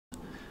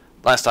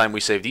last time we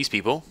saved these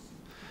people,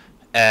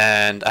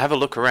 and I have a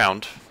look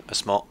around,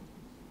 you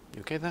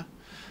okay there?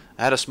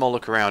 I had a small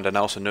look around, and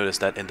I also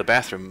noticed that in the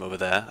bathroom over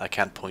there, I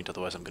can't point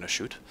otherwise I'm gonna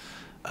shoot,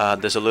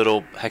 there's a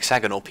little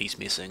hexagonal piece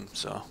missing,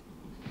 so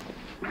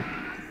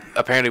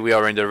apparently we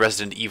are in the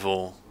Resident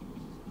Evil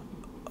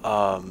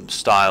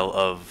style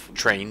of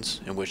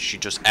trains, in which you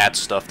just add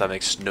stuff that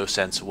makes no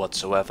sense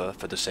whatsoever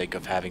for the sake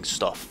of having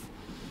stuff.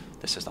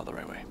 This is not the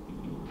right way.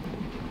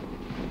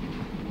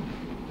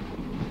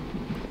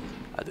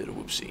 I did a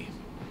whoopsie.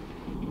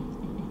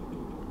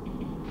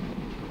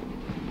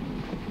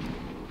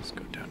 Let's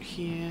go down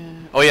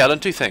here. Oh yeah, I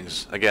learned two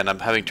things. Again, I'm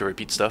having to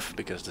repeat stuff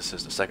because this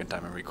is the second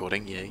time I'm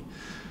recording. Yay.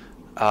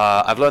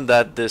 I've learned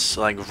that this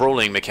like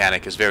rolling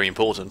mechanic is very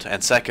important,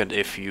 and second,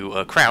 if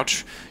you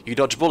crouch, you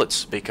dodge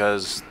bullets,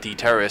 because the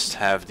terrorists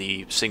have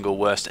the single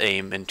worst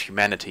aim in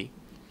humanity.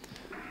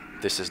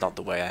 This is not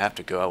the way I have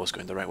to go. I was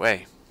going the right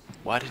way.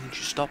 Why didn't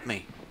you stop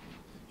me?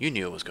 You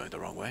knew I was going the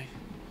wrong way.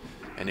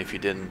 And if you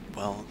didn't,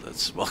 well,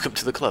 that's welcome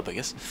to the club, I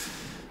guess.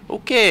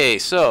 Okay,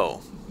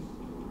 so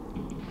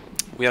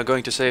we are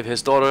going to save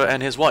his daughter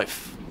and his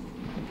wife,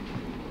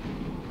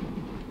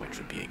 which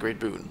would be a great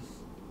boon.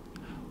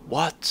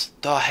 What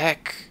the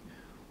heck?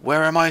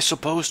 Where am I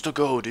supposed to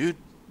go, dude?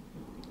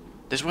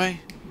 This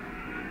way?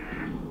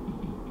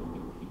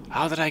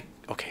 How did I...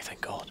 Okay,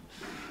 thank God.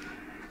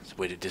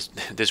 Wait, this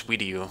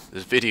video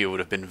would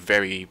have been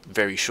very,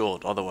 very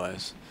short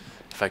otherwise,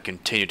 if I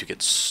continue to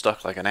get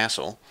stuck like an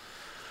asshole.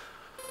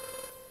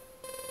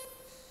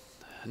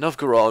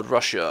 Novgorod,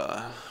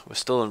 Russia. We're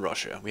still in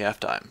Russia. We have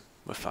time.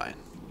 We're fine.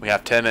 We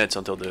have 10 minutes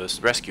until the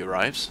rescue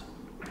arrives.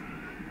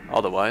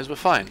 Otherwise, we're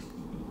fine.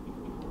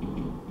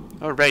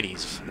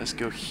 Alrighties, let's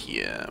go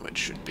here, which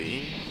should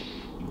be...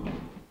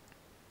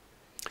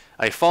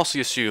 I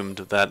falsely assumed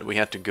that we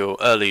had to go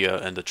earlier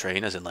in the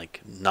train, as in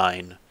like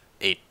 9,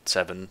 8,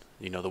 7,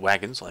 you know, the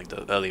wagons, like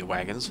the earlier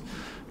wagons.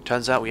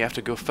 Turns out we have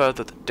to go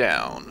further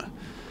down.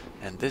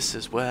 And this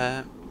is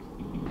where...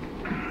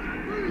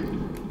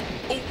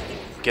 Oh!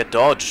 Get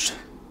dodged!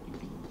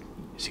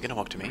 Is he gonna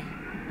walk to me?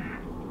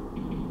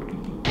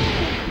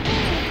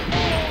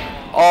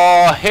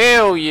 Oh,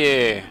 hell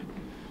yeah!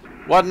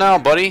 What now,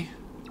 buddy?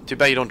 Too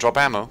bad you don't drop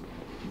ammo.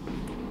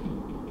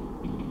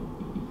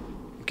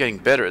 I'm getting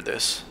better at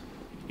this.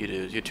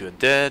 You two are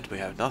dead. We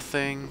have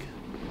nothing.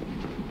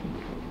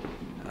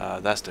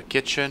 That's the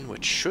kitchen,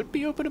 which should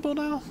be openable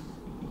now.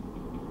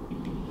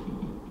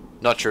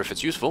 Not sure if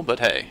it's useful, but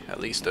hey, at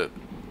least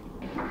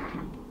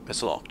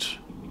it's locked.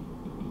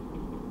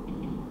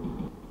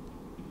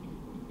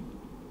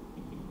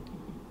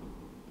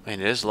 I mean,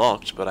 it is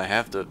locked, but I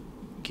have the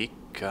key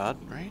card,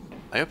 right?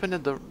 I opened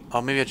it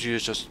oh, maybe I should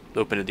just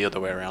open it the other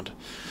way around.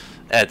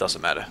 It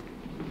doesn't matter.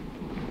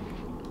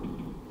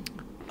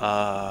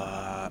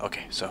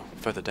 Okay, so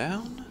further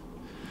down.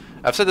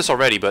 I've said this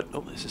already, but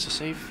oh, is this a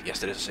save?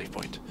 Yes, it is a save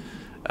point.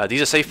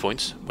 These are save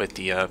points with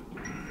the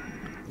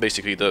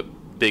basically the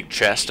big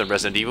chest in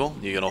Resident Evil.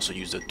 You can also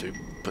use it to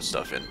put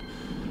stuff in.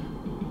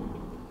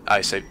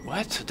 I say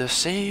what? The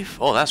save?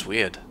 Oh, that's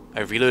weird.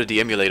 I reloaded the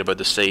emulator, but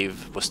the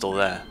save was still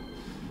there.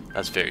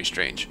 That's very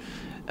strange.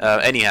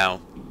 Anyhow.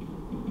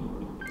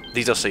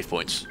 These are save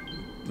points,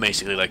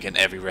 basically like in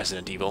every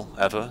Resident Evil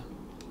ever.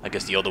 I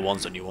guess the other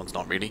ones, the new ones,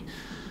 not really.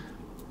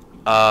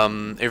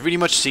 It really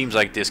much seems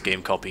like this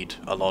game copied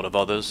a lot of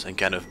others and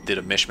kind of did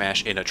a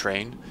mishmash in a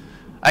train.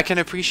 I can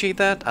appreciate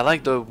that. I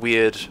like the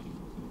weird,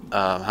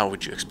 how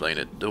would you explain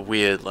it? The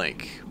weird,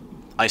 like,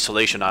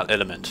 isolation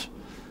element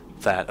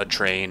that a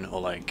train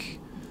or like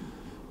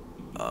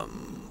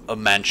a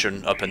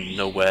mansion up in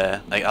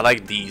nowhere. Like, I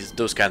like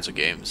those kinds of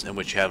games in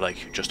which you have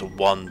like just a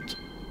one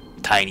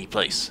tiny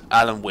place.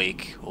 Alan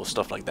Wake or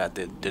stuff like that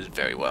did it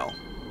very well.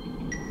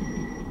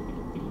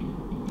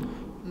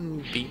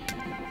 Beep.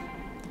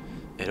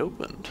 It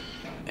opened.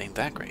 Ain't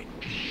that great.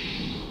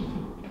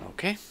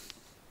 Okay.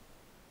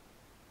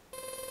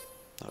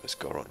 Now let's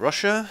go around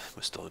Russia.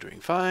 We're still doing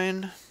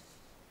fine.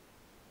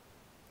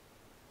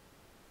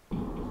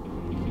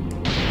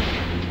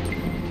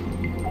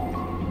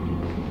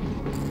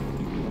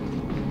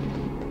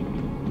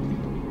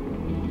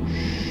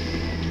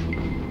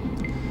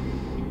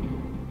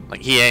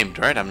 Like, he aimed,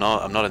 right? I'm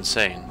not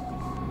insane.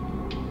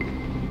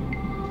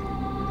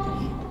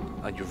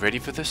 Are you ready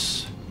for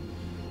this?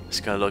 It's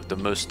gonna look the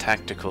most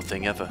tactical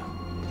thing ever.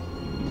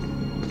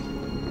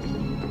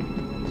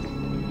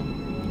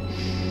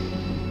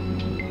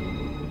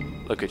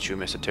 Look at you,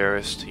 Mr.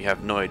 Terrorist. You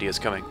have no idea it's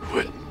coming.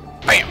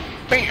 Bam!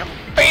 Bam!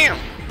 Bam!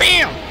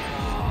 Bam!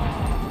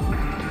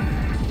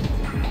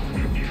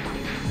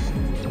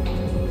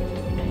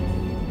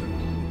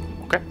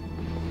 Okay.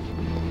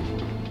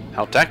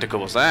 How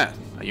tactical was that?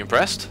 Are you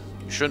impressed?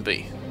 You should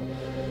be.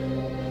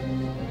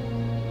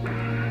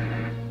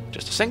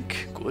 Just a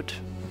sink. Good.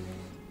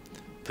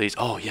 Please.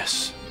 Oh,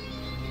 yes.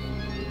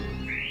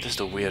 This is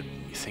the weird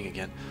thing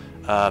again.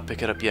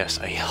 Pick it up. Yes.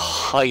 I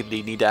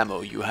highly need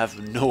ammo. You have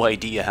no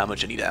idea how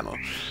much I need ammo.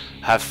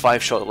 I have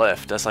 5 shots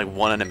left. That's like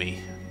 1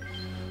 enemy.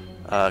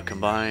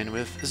 Combined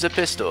with the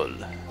pistol.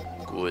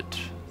 Good.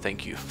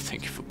 Thank you.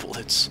 Thank you for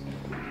bullets.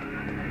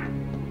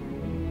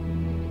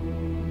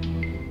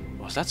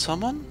 Was that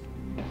someone?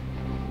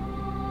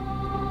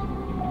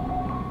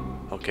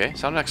 Okay,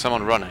 sounded like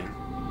someone running.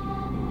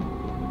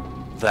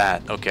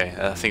 That, okay,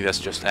 I think that's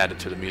just added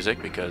to the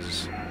music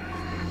because...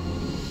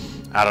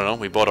 I don't know,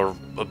 we bought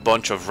a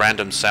bunch of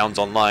random sounds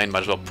online,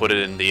 might as well put it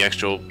in the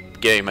actual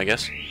game, I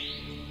guess.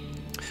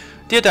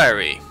 Dear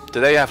Diary,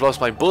 today I've lost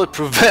my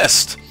bulletproof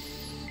vest.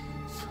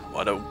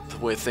 What a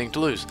weird thing to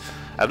lose.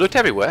 I've looked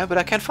everywhere, but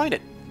I can't find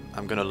it.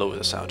 I'm gonna lower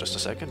the sound just a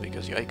second,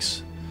 because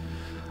yikes.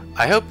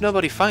 I hope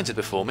nobody finds it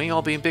before me,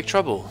 I'll be in big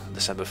trouble.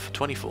 December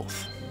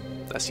 24th.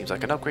 That seems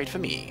like an upgrade for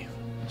me.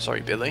 Sorry,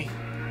 Billy.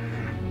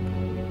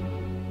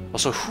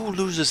 Also, who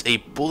loses a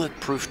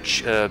bulletproof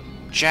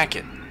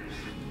jacket?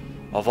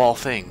 Of all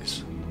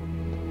things.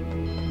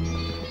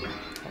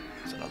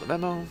 There's another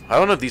memo. I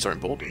don't know if these are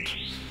important.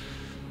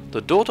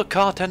 The door to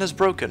car 10 is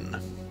broken,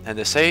 and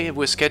they say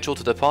we're scheduled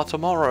to depart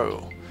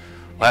tomorrow.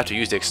 We'll have to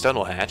use the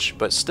external hatch,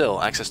 but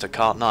still, access to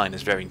car 9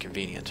 is very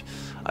inconvenient.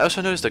 I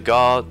also noticed the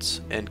guards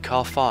in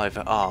car 5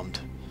 are armed.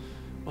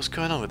 What's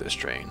going on with this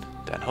train?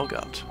 Dan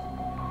Hogarth.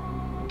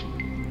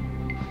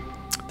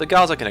 The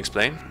guards I can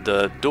explain.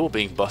 The door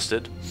being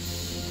busted.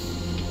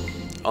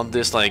 On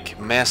this, like,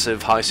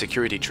 massive high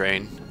security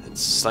train.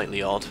 It's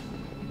slightly odd.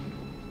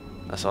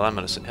 That's all I'm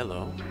gonna say.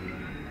 Hello.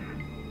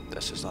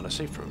 This is not a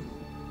safe room.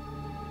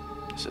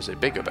 This is a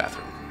bigger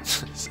bathroom.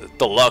 It's a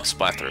deluxe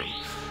bathroom.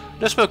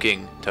 No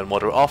smoking. Turn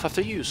water off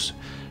after use.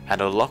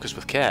 Handle the lockers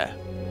with care.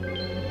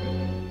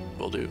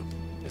 Will do.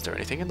 Is there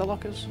anything in the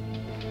lockers?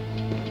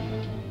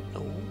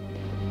 No.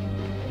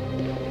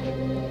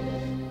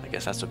 I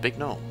guess that's a big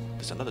no.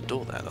 There's another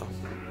door there though.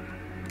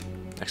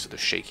 Next to the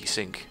shaky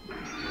sink.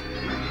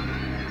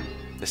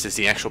 This is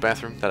the actual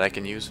bathroom that I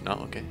can use? No?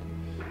 Okay.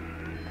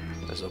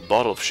 There's a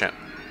bottle of shampoo.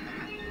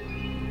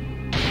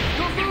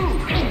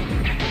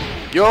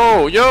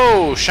 Yo!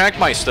 Yo!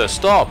 Shankmeister,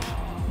 stop!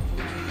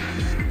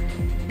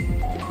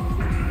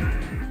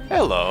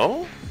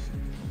 Hello?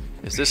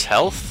 Is this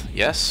health?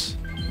 Yes.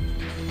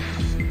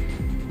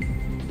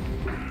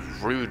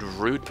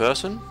 Rude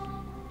person?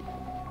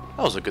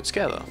 That was a good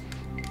scare though.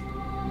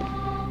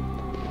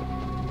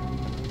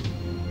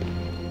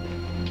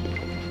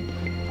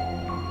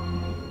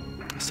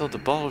 Still, the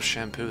bottle of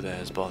shampoo there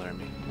is bothering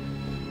me.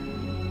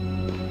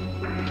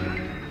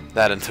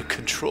 That and the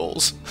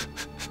controls.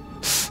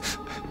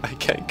 I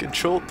can't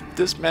control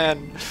this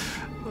man.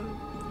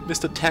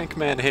 Mr. Tank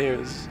Man here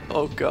is...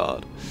 Oh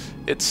god.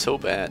 It's so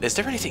bad. Is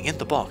there anything in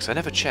the box? I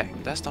never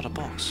checked. That's not a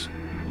box.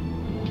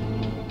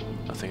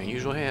 Nothing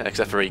unusual here,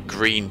 except for a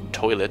green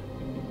toilet.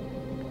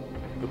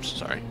 Oops,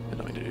 sorry. I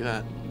didn't mean to do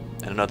that.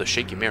 And another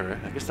shaky mirror.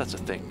 I guess that's a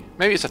thing.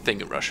 Maybe it's a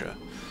thing in Russia.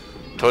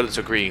 Toilets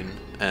are green,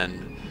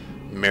 and...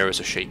 mirrors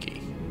are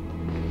shaky.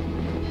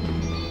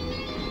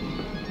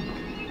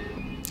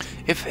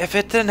 If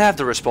it didn't have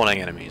the respawning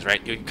enemies,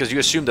 right? Because you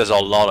assume there's a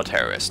lot of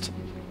terrorists.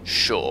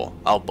 Sure,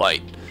 I'll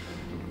bite.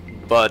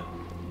 But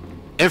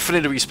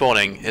infinite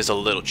respawning is a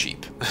little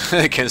cheap,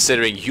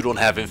 considering you don't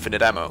have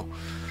infinite ammo.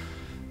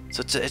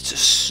 So it's a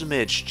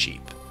smidge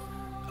cheap.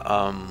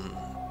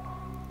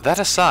 That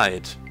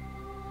aside,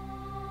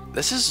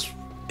 this is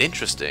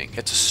interesting.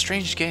 It's a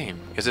strange game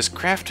because it's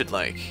crafted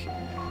like.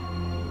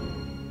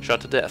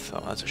 Shot to death.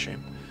 Oh, that's a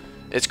shame.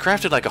 It's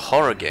crafted like a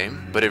horror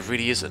game, but it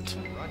really isn't.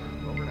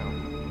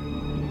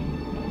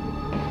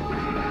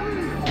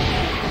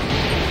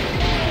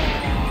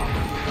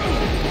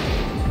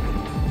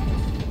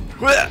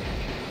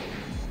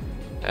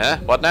 Eh?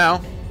 What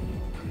now?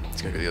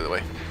 Let's go the other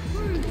way.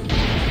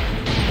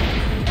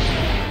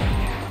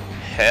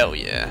 Hell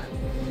yeah.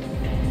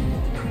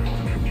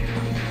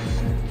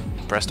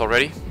 Pressed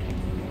already?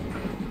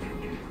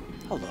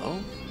 Hello.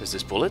 Is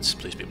this bullets?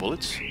 Please be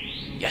bullets.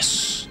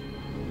 Yes!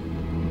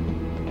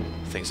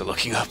 Things are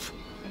looking up.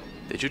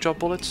 Did you drop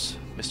bullets,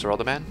 Mr.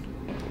 Other Man?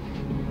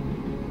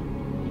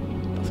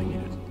 Nothing you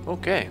did.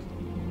 Okay.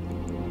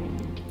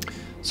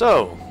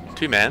 So,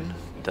 2 men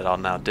that are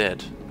now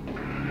dead.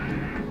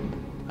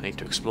 I need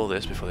to explore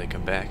this before they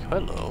come back.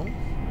 Hello.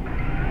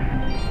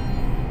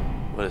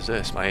 What is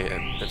this? My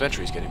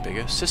inventory is getting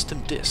bigger.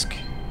 System disk.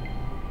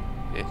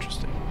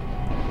 Interesting.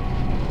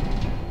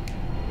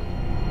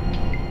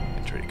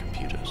 Entry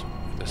computers.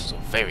 This is a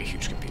very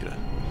huge computer.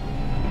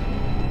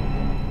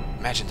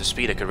 Imagine the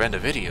speed I could render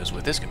videos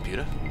with this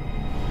computer.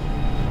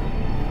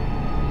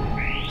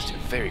 Let's do a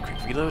very quick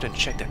reload and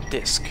check that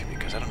disk,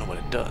 because I don't know what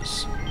it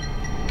does.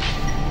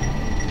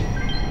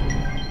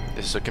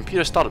 This is a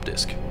computer startup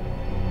disk.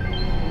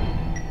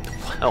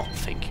 Well,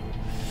 thank you.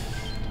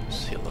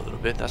 Let's heal a little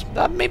bit.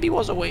 That maybe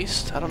was a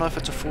waste. I don't know if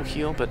it's a full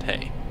heal, but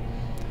hey.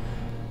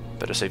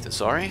 Better safe than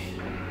sorry.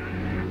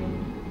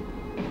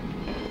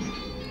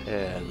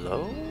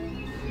 Hello?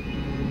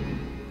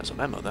 There's a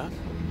memo there.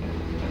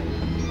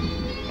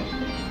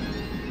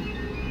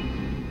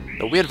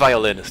 The weird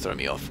violin is throwing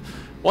me off.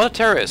 Wanted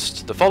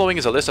terrorist. The following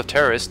is a list of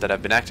terrorists that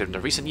have been active in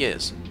the recent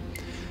years.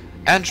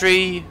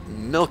 Andrei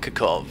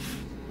Milkakov.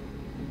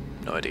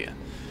 No idea.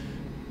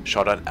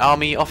 Shot an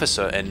army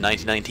officer in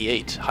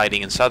 1998,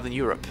 hiding in southern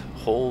Europe.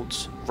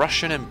 Holds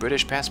Russian and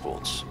British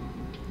passports.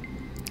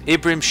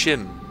 Ibrim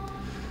Shim.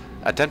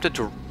 attempted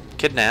to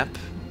kidnap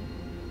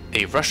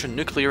a Russian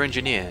nuclear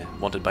engineer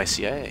wanted by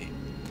CIA.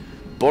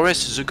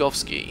 Boris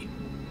Zugovsky.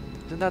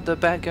 Isn't that the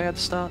bad guy at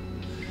the start?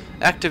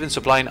 Active in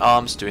supplying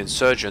arms to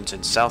insurgents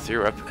in South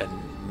Europe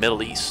and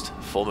Middle East.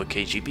 Former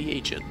KGB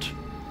agent.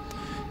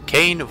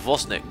 Kane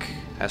Vosnik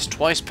has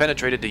twice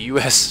penetrated the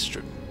US...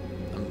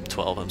 I'm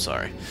 12, I'm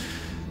sorry.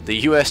 The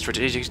US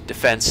Strategic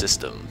Defense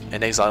System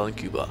in exile in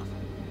Cuba.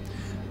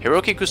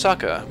 Hiroki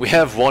Kusaka. We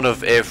have one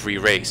of every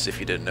race, if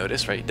you didn't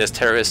notice, right? There's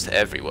terrorists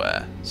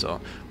everywhere. So,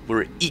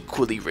 we're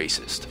equally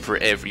racist for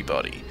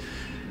everybody.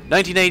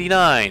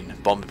 1989.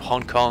 Bomb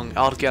Hong Kong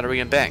Art Gallery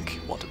and Bank.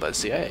 Wanted by the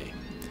CIA.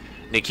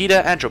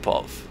 Nikita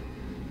Andropov.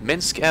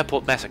 Minsk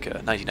Airport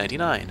Massacre.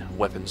 1999.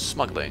 Weapons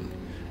smuggling.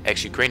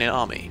 Ex-Ukrainian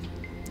Army.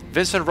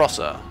 Vincent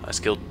Rossa has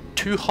killed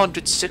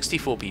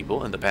 264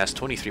 people in the past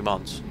 23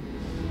 months.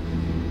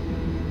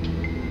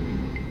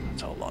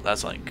 That's a lot.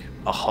 That's like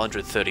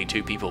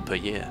 132 people per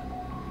year.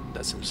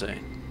 That's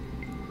insane.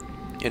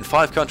 In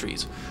 5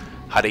 countries,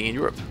 hiding in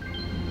Europe.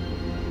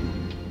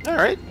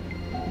 Alright.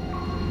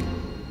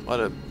 What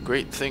a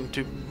great thing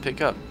to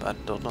pick up. I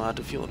don't know how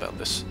to feel about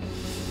this.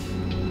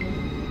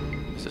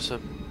 Is this a...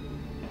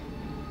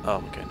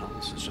 Oh, okay, no,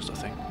 this is just a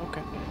thing.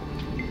 Okay.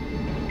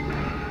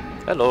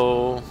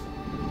 Hello.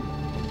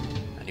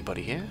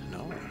 Anybody here?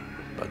 No.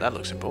 But that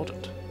looks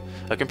important.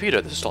 A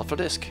computer, this is slot for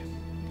disk.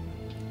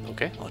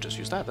 Okay, I'll just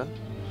use that then.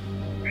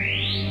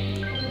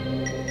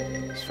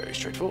 It's very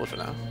straightforward for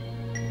now.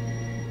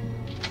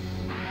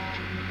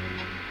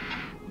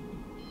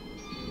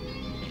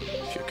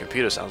 If your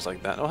computer sounds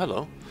like that... Oh,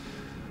 hello.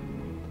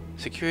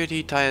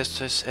 Security ties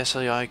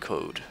SAI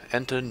code.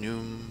 Enter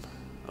num...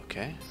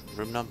 Okay,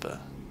 room number.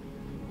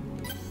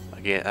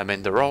 Again, I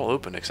mean, they're all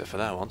open except for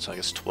that one, so I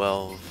guess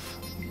 12...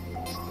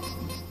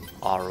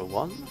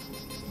 R01?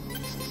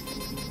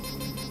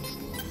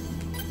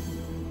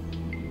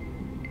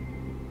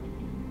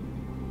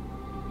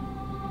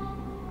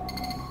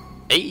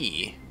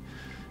 Hey!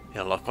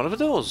 You unlock one of the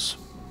doors.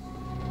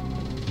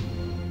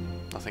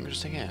 Nothing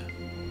interesting here.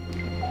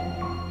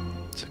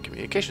 It's a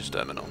communications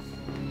terminal.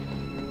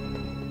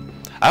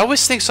 I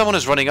always think someone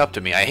is running up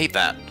to me. I hate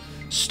that.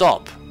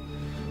 Stop.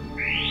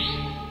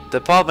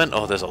 Department...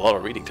 Oh, there's a lot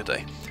of reading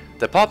today.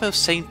 Department of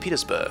St.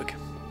 Petersburg.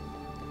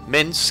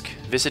 Minsk,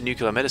 visit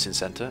Nuclear Medicine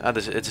Center. Ah, it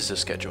is a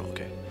schedule,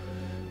 okay.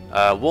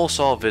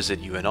 Warsaw, visit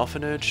UN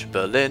Orphanage.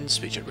 Berlin,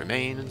 speech at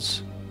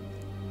remains.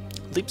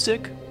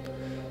 Leipzig,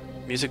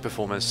 music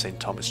performance, St.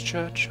 Thomas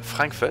Church.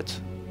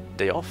 Frankfurt,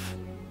 day off.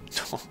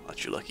 Oh,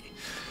 aren't you lucky.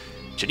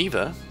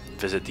 Geneva,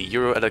 visit the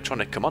Euro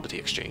Electronic Commodity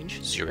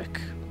Exchange.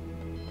 Zurich.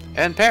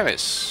 And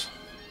Paris.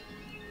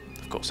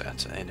 Of course, it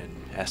has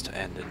to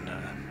end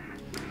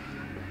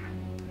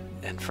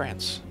in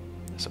France.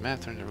 It's a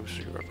marathon in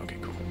Europe. Okay,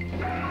 cool.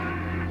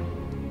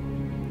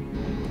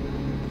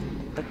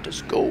 Let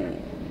us go.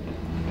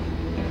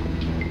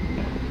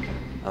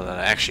 Now that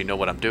I actually know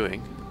what I'm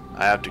doing,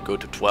 I have to go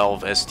to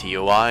 12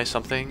 STOI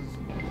something.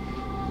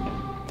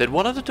 Did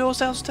one of the doors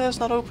downstairs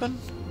not open?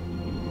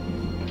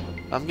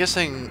 I'm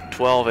guessing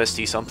 12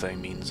 ST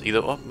something means either...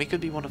 Oh, it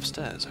could be one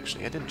upstairs,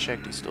 actually. I didn't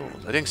check these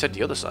doors. I didn't check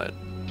the other side.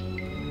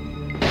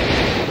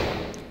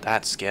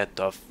 That scared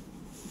the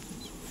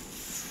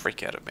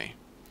freak out of me.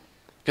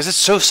 Because it's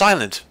so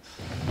silent.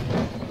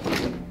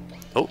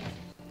 Oh,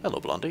 hello,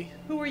 Blondie.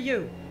 Who are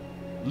you?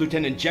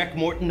 Lieutenant Jack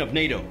Morton of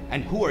NATO.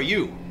 And who are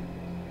you?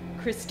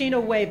 Christina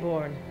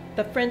Wayborn,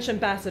 the French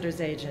ambassador's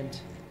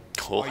agent.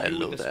 Oh, Are hello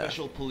you with the there.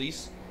 special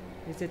police?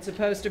 Is it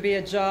supposed to be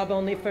a job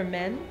only for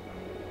men?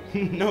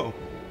 No,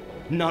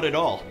 not at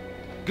all.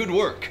 Good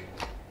work.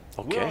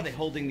 Okay. Where are they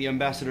holding the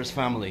ambassador's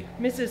family?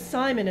 Mrs.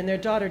 Simon and their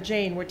daughter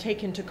Jane were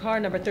taken to car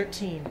number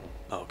 13.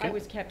 Okay. I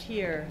was kept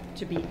here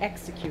to be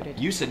executed.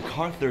 You said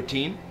car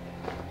 13?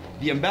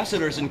 The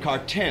ambassador's in car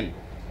 10.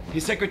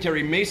 His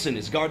secretary Mason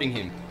is guarding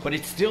him, but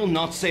it's still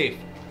not safe.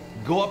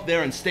 Go up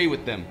there and stay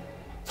with them.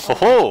 Ho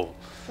ho!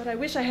 But I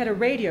wish I had a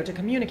radio to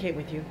communicate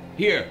with you.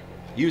 Here,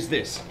 use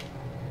this.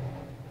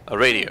 A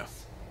radio.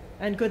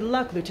 And good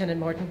luck, Lieutenant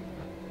Morton.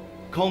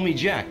 Call me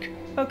Jack.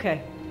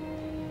 Okay.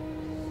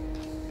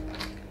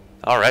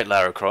 Alright,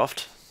 Lara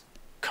Croft.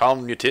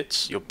 Calm your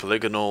tits, your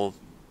polygonal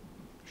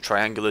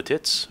triangular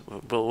tits.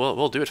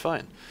 We'll do it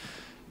fine.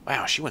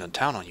 Wow, she went to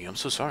town on you. I'm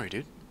so sorry,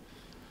 dude.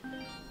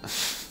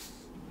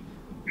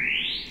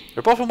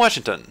 Report from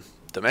Washington.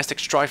 Domestic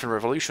strife and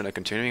revolution are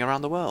continuing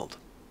around the world.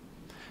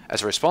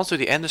 As a response to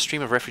the endless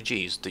stream of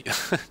refugees,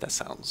 that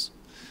sounds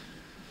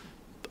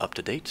up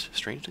to date,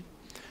 strangely.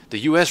 The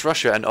US,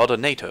 Russia, and other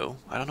NATO,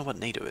 I don't know what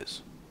NATO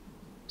is.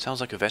 Sounds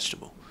like a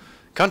vegetable.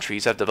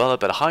 Countries have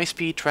developed a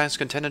high-speed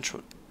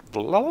transcontinental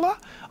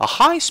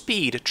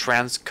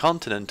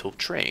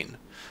train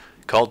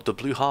called the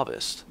Blue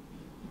Harvest.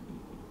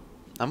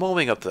 I'm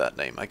warming up to that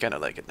name. I kinda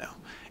like it now.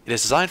 It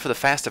is designed for the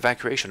fast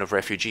evacuation of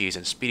refugees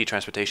and speedy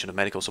transportation of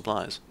medical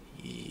supplies.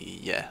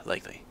 Yeah,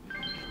 likely.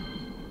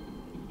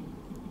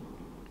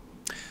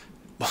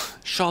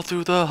 Shot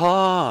through the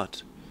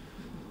heart.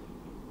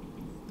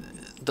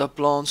 The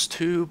blondes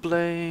to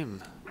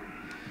blame.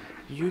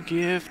 You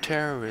give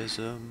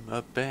terrorism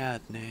a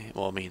bad name.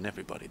 Well, I mean,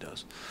 everybody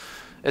does.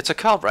 It's a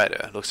card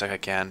writer. Looks like I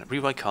can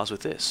rewrite cards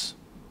with this.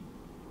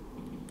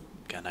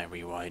 Can I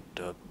rewrite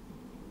the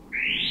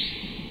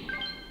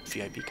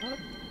VIP card?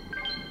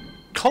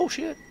 Oh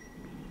shit!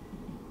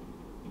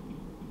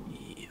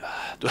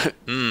 Yeah. Do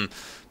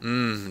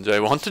I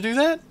want to do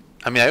that?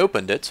 I mean, I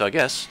opened it, so I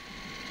guess.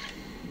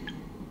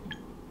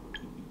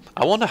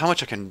 I wonder how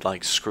much I can,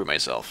 like, screw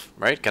myself,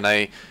 right? Can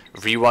I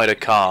rewrite a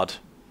card?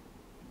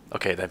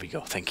 Okay, there we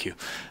go, thank you.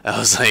 I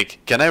was like,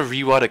 can I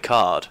rewrite a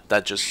card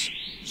that just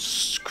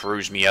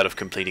screws me out of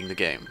completing the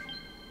game?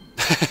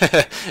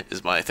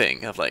 Is my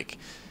thing. Of like,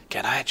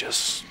 can I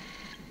just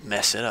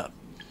mess it up?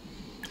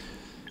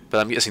 But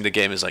I'm guessing the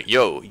game is like,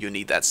 yo, you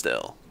need that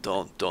still.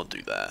 Don't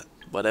do that.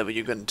 Whatever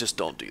you're gonna, just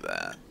don't do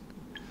that.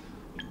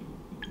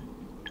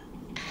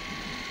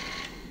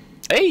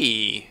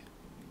 Hey!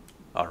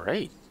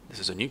 Alright, this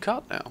is a new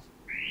card now.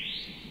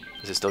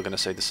 Is it still gonna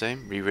say the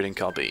same? Rereading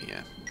card B,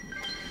 yeah.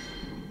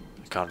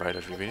 Card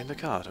writer rereading the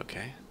card,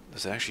 okay.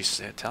 Does it actually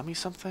tell me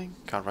something?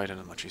 Card writer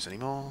doesn't much use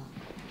anymore.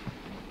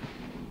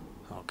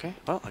 Okay,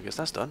 well, I guess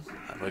that's done.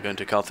 We're going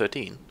to card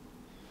 13.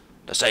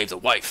 To save the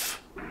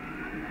wife!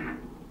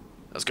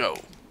 Let's go.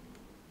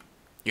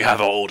 You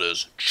have our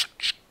orders.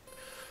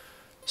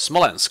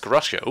 Smolensk,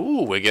 Russia.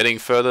 Ooh, we're getting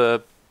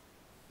further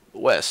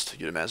west,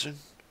 you'd imagine.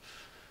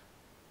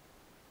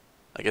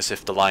 I guess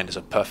if the line is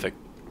a perfect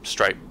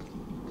stripe.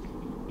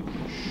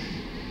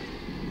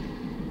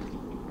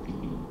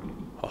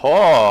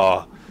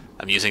 Oh,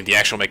 I'm using the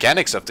actual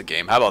mechanics of the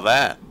game. How about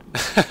that?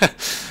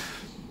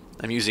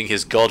 I'm using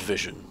his god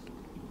vision.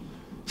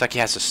 It's like he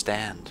has a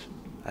stand.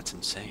 That's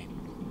insane.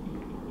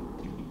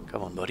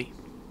 Come on, buddy.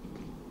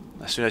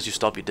 As soon as you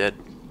stop, you're dead.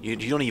 You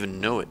don't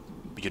even know it,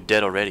 but you're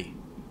dead already.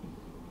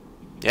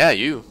 Yeah,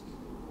 you.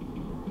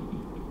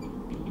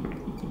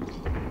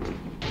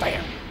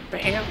 Bam,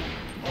 bam,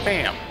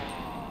 bam.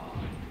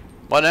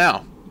 What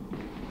now?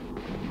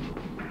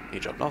 He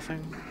dropped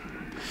nothing.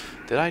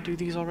 Did I do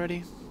these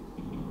already?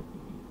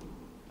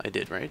 I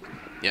did, right?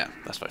 Yeah,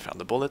 that's why I found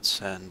the bullets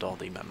and all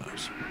the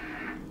memos.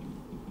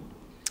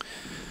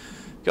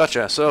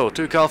 Gotcha, so,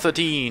 to call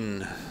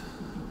 13.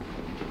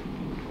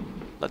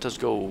 Let us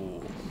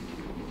go.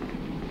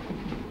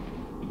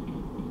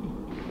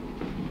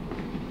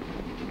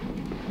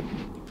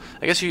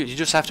 I guess you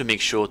just have to make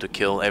sure to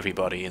kill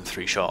everybody in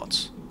 3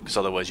 shots, because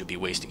otherwise you'll be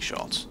wasting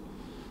shots.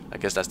 I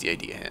guess that's the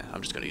idea here.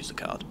 I'm just gonna use the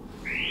card.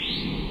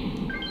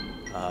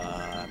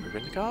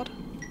 Reprint the card?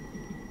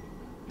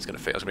 It's gonna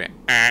fail. It's gonna be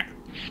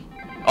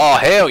oh,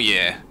 hell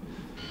yeah!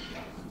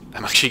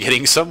 I'm actually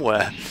getting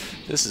somewhere.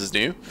 This is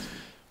new.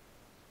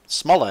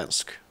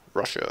 Smolensk,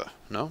 Russia.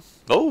 No?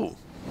 Oh!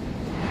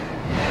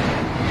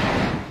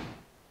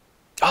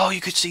 Oh,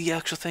 you could see the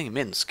actual thing.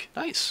 Minsk.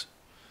 Nice.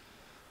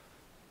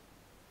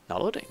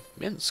 Not loading.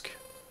 Minsk.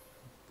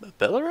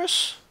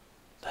 Belarus?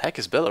 The heck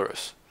is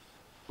Belarus?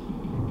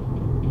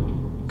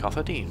 Car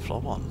 13,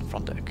 floor 1,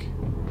 front deck.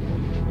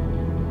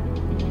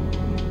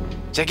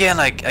 So again,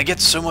 I get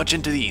so much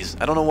into these.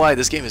 I don't know why.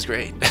 This game is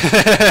great.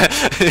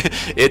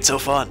 It's so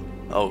fun.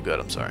 Oh,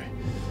 good. I'm sorry.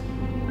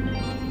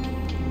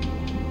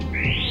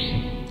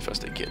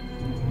 First aid kit.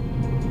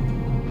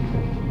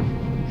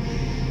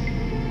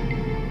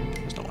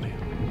 There's no one here.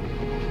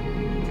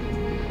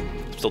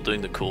 I'm still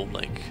doing the cool,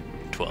 like,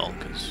 12,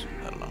 because,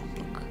 I don't know.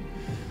 Look.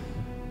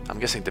 I'm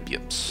guessing to be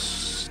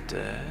upstairs.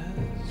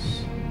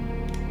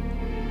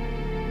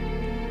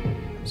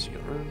 That's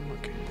your room.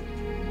 Okay.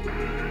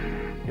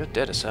 You're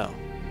dead as hell.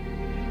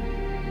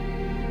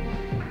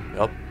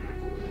 Yup.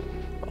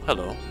 Oh,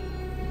 hello.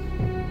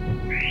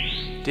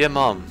 Dear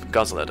Mom,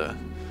 God's letter.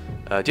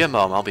 Dear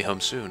Mom, I'll be home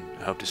soon.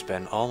 I hope to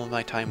spend all of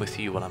my time with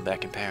you while I'm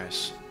back in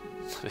Paris.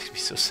 That makes me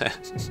so sad.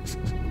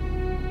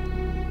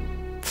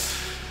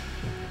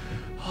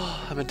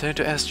 I'm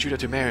intending to ask Judah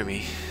to marry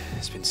me.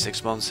 It's been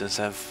 6 months since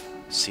I've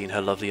seen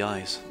her lovely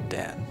eyes.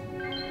 Dan.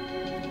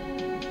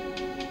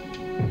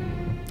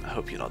 I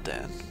hope you're not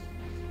Dan.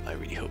 I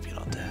really hope you're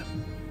not Dan.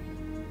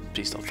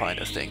 Please don't find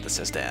a thing that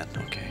says Dan.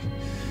 Okay.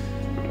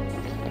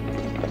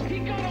 He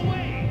got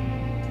away!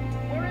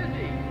 Where is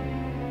he?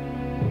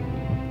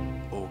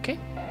 Okay.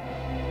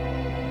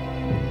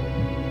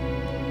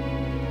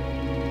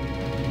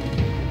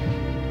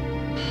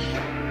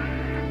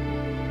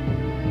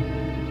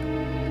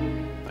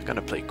 I'm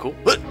gonna play cool.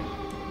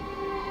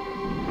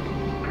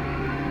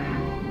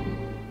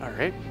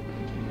 Alright.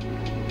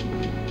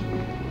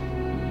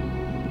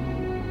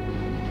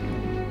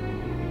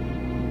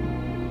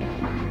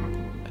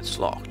 It's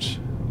locked.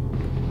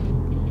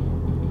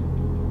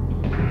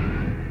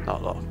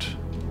 Not locked.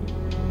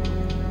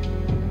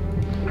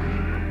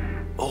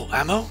 Oh,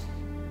 ammo?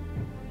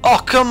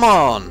 Oh, come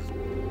on!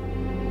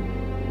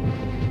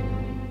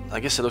 I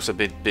guess it looks a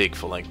bit big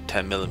for like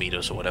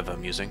 10mm or whatever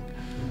I'm using.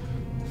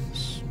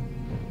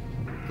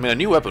 I mean, a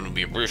new weapon would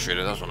be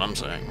appreciated, that's what I'm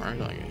saying, right?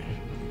 Like,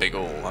 big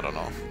ol', I don't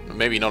know.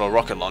 Maybe not a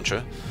rocket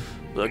launcher,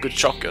 but a good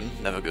shotgun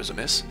never goes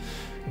amiss.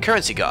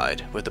 Currency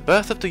Guide. With the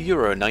birth of the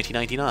euro in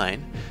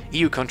 1999,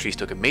 EU countries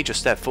took a major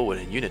step forward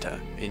in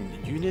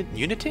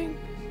uniting?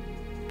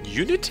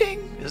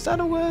 Is that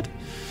a word?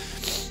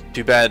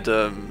 Too bad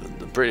the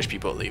British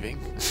people are leaving.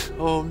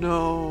 Oh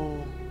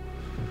no.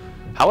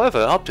 However,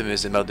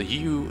 optimism about the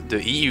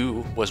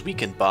EU was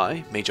weakened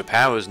by major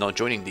powers not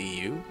joining the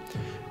EU,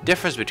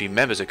 difference between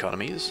members'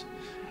 economies.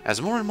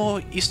 As more and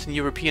more Eastern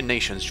European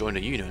nations join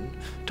the Union,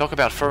 talk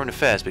about foreign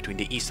affairs between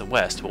the East and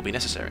West will be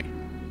necessary.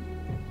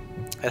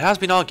 It has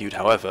been argued,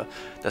 however,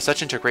 that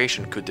such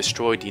integration could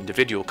destroy the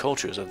individual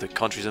cultures of the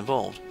countries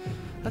involved.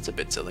 That's a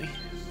bit silly.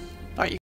 Alright,